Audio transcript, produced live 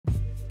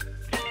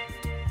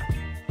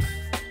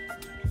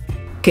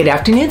Good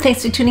afternoon.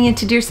 Thanks for tuning in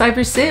to Dear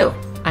Sybersue.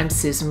 I'm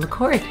Susan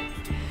McCord.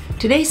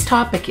 Today's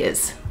topic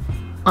is,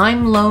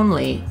 I'm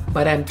lonely,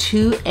 but I'm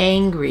too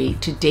angry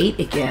to date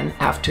again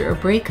after a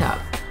breakup.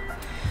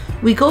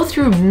 We go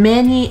through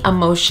many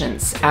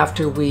emotions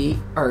after we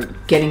are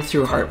getting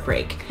through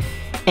heartbreak.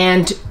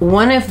 And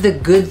one of the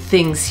good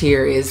things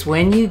here is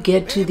when you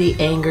get to the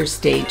anger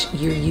stage,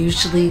 you're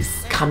usually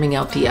coming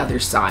out the other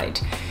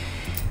side.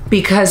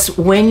 Because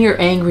when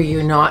you're angry,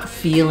 you're not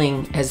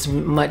feeling as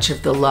much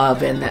of the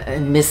love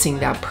and missing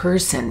that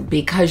person,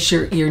 because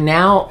you're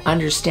now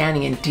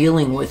understanding and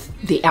dealing with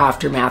the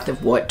aftermath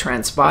of what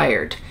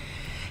transpired.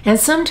 And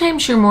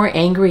sometimes you're more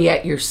angry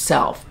at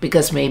yourself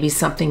because maybe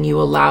something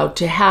you allowed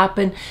to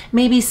happen,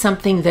 maybe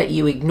something that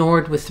you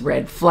ignored with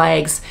red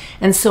flags.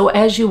 And so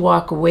as you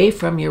walk away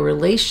from your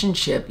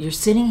relationship, you're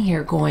sitting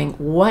here going,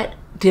 what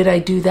did I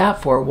do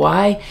that for?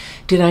 Why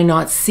did I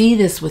not see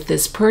this with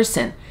this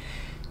person?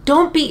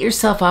 Don't beat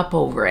yourself up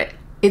over it.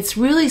 It's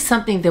really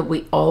something that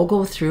we all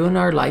go through in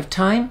our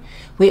lifetime.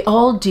 We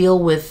all deal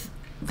with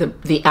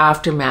the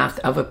aftermath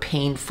of a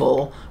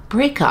painful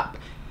breakup.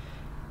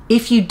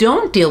 If you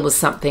don't deal with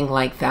something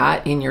like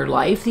that in your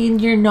life, then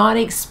you're not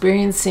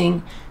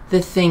experiencing the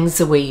things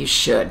the way you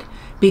should.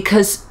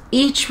 Because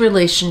each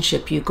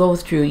relationship you go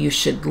through, you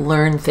should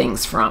learn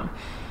things from.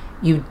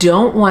 You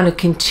don't want to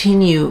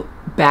continue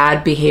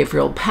bad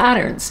behavioral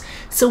patterns.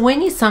 So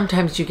when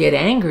sometimes you get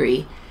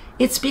angry,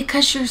 it's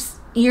because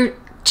you're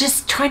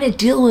just trying to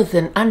deal with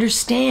and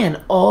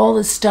understand all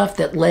the stuff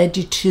that led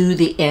you to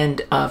the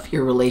end of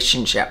your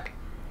relationship.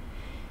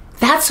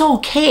 That's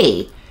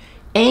okay.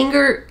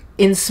 Anger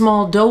in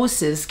small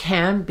doses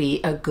can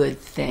be a good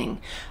thing,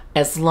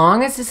 as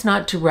long as it's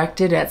not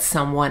directed at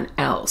someone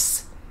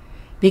else.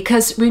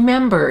 Because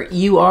remember,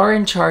 you are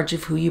in charge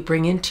of who you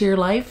bring into your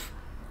life.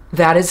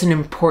 That is an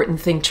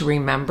important thing to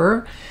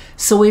remember.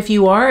 So if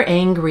you are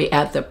angry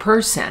at the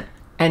person,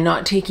 and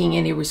not taking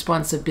any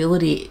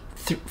responsibility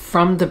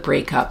from the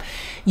breakup,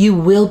 you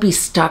will be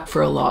stuck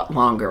for a lot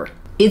longer.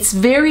 It's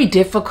very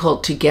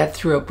difficult to get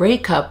through a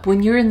breakup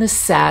when you're in the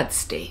sad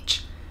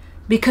stage,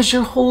 because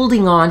you're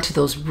holding on to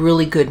those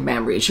really good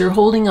memories. You're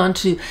holding on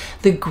to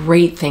the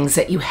great things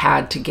that you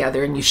had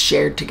together and you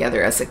shared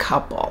together as a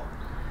couple.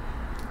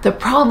 The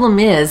problem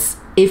is,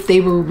 if they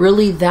were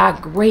really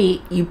that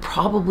great, you'd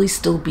probably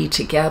still be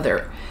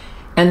together.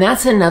 And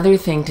that's another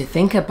thing to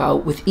think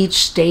about with each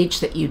stage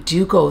that you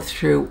do go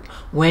through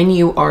when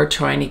you are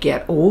trying to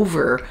get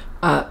over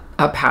a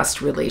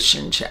past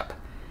relationship.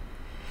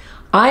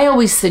 I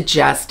always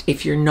suggest,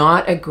 if you're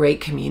not a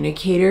great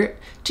communicator,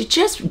 to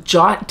just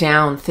jot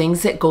down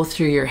things that go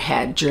through your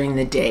head during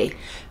the day.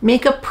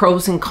 Make a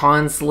pros and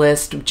cons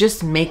list.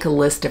 Just make a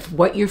list of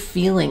what you're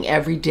feeling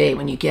every day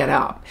when you get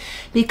up.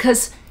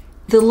 Because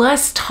the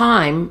less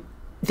time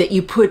that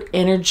you put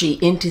energy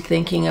into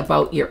thinking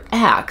about your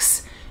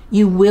ex,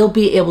 you will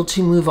be able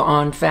to move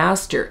on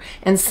faster.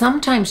 And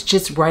sometimes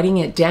just writing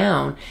it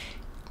down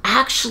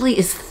actually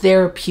is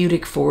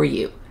therapeutic for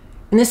you.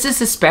 And this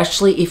is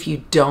especially if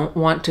you don't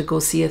want to go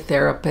see a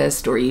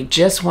therapist or you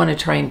just want to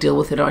try and deal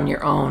with it on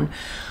your own.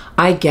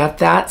 I get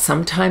that.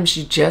 Sometimes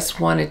you just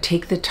want to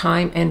take the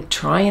time and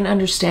try and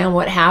understand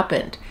what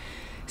happened.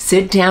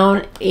 Sit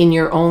down in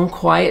your own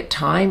quiet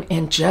time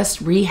and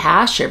just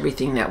rehash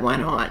everything that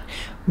went on.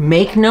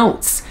 Make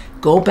notes.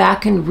 Go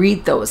back and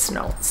read those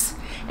notes.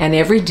 And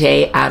every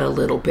day add a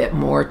little bit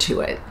more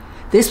to it.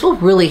 This will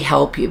really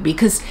help you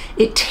because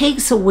it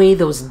takes away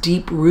those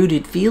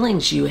deep-rooted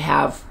feelings you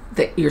have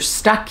that you're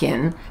stuck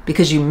in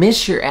because you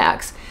miss your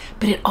ex,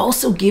 but it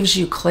also gives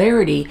you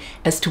clarity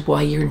as to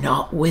why you're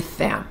not with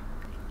them.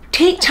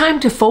 Take time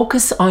to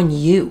focus on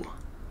you.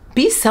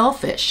 Be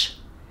selfish.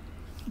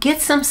 Get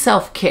some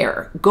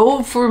self-care.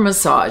 Go for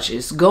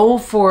massages. Go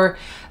for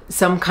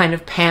some kind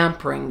of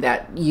pampering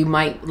that you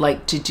might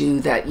like to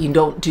do that you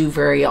don't do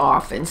very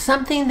often.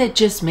 Something that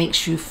just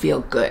makes you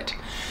feel good.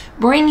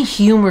 Bring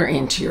humor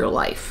into your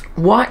life.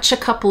 Watch a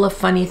couple of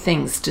funny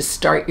things to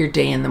start your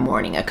day in the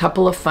morning. A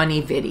couple of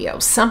funny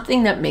videos.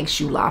 Something that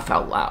makes you laugh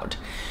out loud.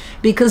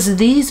 Because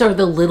these are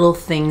the little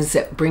things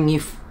that bring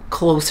you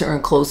closer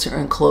and closer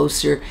and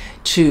closer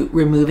to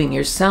removing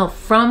yourself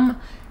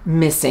from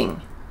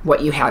missing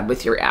what you had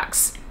with your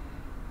ex.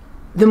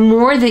 The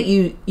more that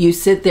you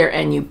sit there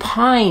and you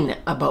pine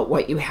about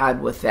what you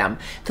had with them,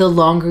 the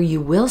longer you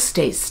will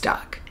stay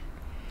stuck.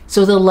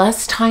 So the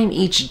less time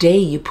each day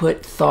you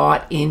put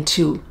thought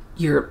into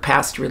your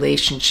past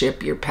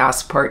relationship, your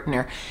past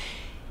partner,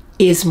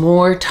 is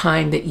more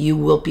time that you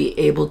will be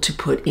able to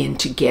put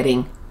into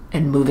getting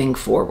and moving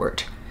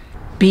forward.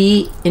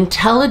 Be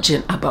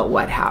intelligent about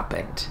what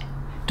happened.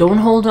 Don't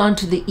hold on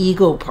to the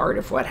ego part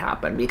of what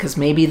happened because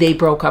maybe they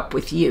broke up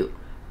with you.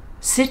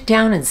 Sit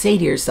down and say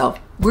to yourself,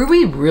 were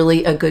we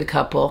really a good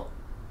couple?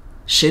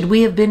 Should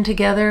we have been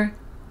together?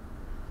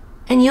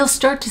 And you'll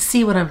start to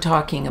see what I'm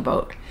talking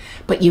about.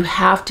 But you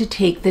have to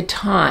take the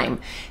time.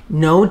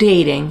 No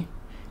dating,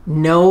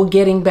 no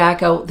getting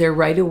back out there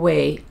right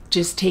away.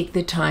 Just take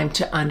the time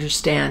to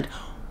understand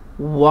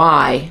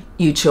why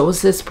you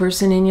chose this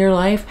person in your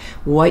life,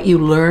 what you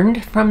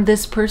learned from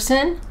this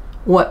person,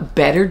 what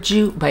bettered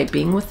you by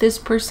being with this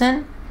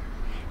person,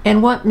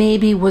 and what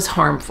maybe was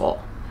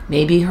harmful,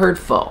 maybe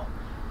hurtful,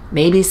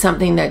 maybe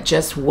something that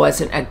just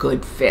wasn't a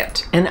good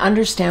fit, and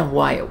understand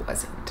why it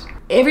wasn't.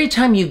 Every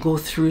time you go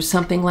through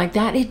something like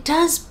that, it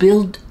does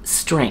build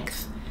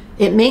strength.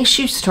 It makes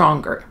you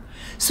stronger.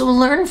 So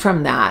learn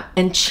from that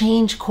and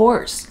change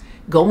course.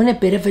 Go in a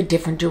bit of a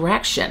different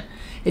direction.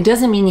 It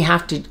doesn't mean you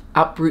have to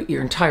uproot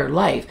your entire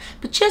life,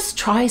 but just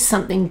try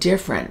something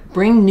different.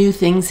 Bring new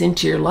things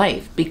into your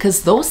life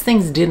because those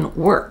things didn't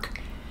work.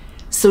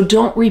 So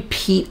don't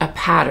repeat a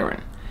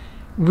pattern.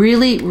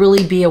 Really,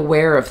 really be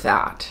aware of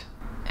that.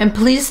 And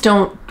please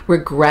don't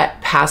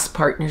regret past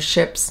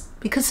partnerships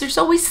because there's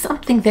always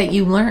something that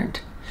you learned.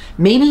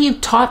 Maybe you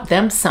taught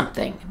them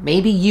something.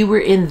 Maybe you were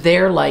in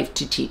their life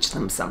to teach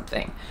them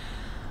something.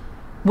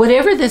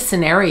 Whatever the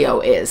scenario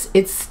is,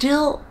 it's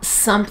still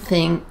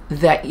something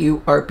that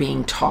you are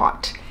being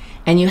taught.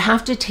 And you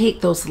have to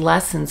take those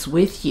lessons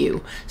with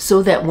you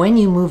so that when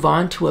you move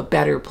on to a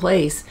better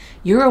place,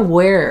 you're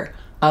aware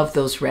of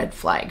those red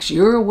flags.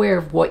 You're aware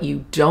of what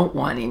you don't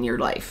want in your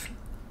life,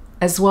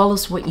 as well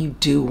as what you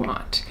do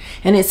want.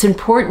 And it's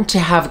important to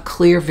have a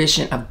clear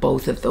vision of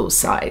both of those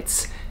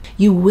sides.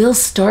 You will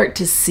start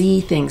to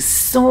see things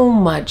so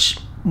much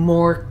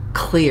more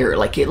clear,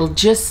 like it'll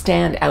just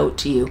stand out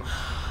to you.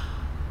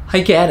 I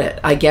get it.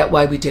 I get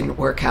why we didn't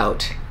work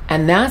out.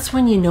 And that's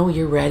when you know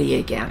you're ready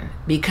again,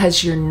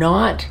 because you're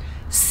not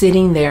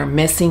sitting there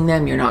missing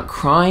them. You're not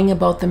crying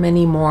about them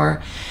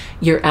anymore.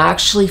 You're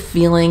actually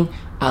feeling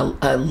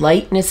a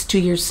lightness to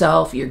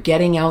yourself. You're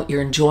getting out.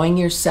 You're enjoying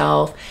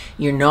yourself.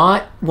 You're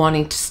not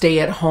wanting to stay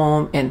at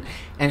home and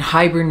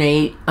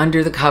hibernate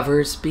under the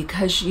covers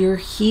because you're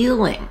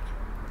healing.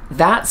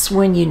 That's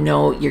when you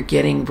know you're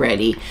getting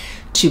ready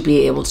to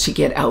be able to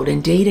get out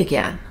and date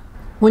again.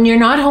 When you're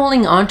not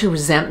holding on to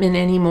resentment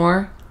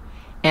anymore,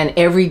 and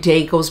every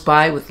day goes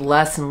by with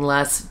less and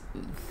less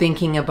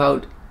thinking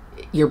about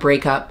your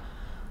breakup,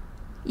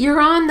 you're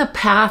on the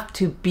path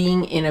to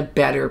being in a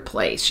better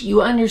place.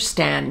 You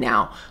understand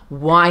now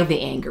why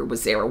the anger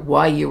was there,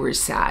 why you were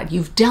sad.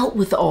 You've dealt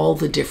with all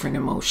the different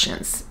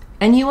emotions,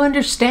 and you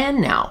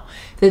understand now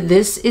that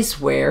this is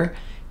where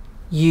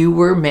you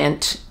were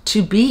meant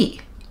to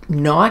be,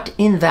 not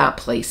in that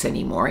place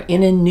anymore,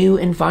 in a new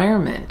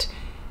environment.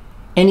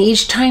 And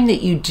each time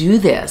that you do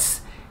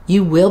this,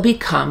 you will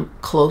become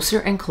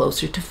closer and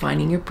closer to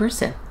finding your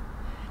person,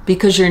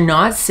 because you're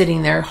not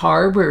sitting there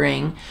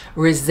harboring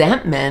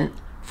resentment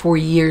for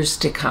years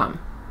to come.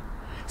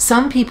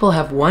 Some people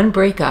have one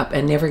breakup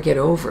and never get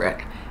over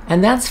it.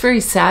 And that's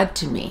very sad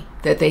to me,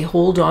 that they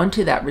hold on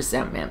to that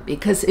resentment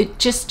because it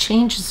just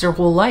changes their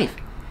whole life.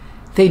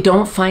 They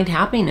don't find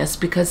happiness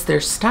because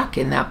they're stuck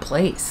in that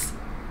place.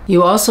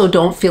 You also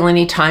don't feel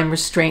any time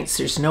restraints.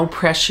 There's no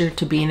pressure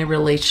to be in a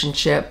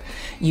relationship.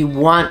 You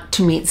want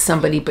to meet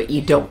somebody, but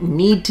you don't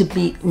need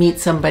to meet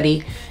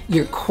somebody.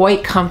 You're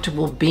quite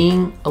comfortable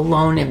being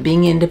alone and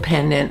being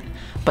independent,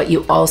 but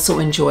you also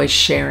enjoy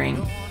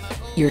sharing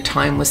your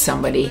time with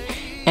somebody,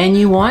 and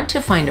you want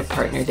to find a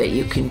partner that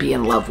you can be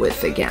in love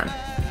with again.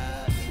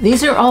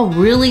 These are all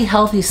really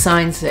healthy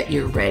signs that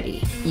you're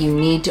ready. You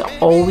need to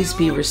always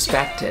be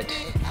respected,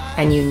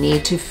 and you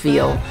need to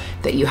feel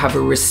that you have a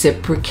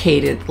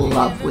reciprocated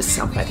love with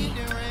somebody.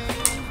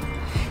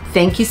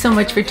 Thank you so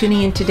much for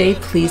tuning in today.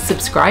 Please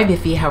subscribe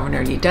if you haven't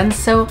already done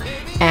so,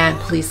 and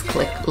please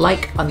click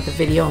like on the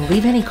video and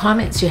leave any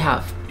comments you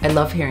have. I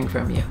love hearing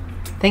from you.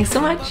 Thanks so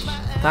much.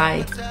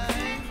 Bye.